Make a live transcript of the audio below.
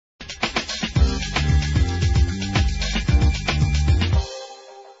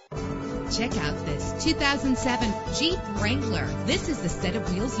Check out this 2007 Jeep Wrangler. This is the set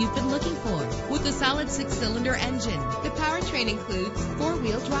of wheels you've been looking for, with a solid 6-cylinder engine. The powertrain includes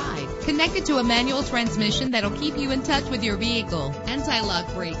 4-wheel drive, connected to a manual transmission that'll keep you in touch with your vehicle.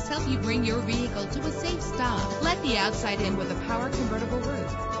 Anti-lock brakes help you bring your vehicle to a safe stop. Let the outside in with a power convertible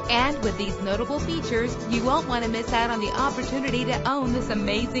roof. And with these notable features, you won't want to miss out on the opportunity to own this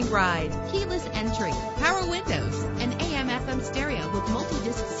amazing ride. Keyless entry, power windows, an AM/FM stereo with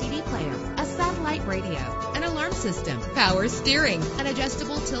multi-disc CD player, a satellite radio, an alarm system, power steering, an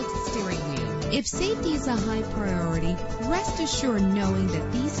adjustable tilt steering wheel. If safety is a high priority, rest assured knowing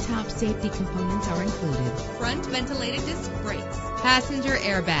that these top safety components are included: front ventilated disc brakes, passenger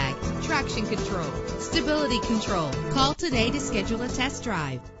airbag, traction control, stability control. Call today to schedule a test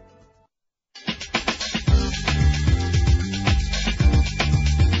drive.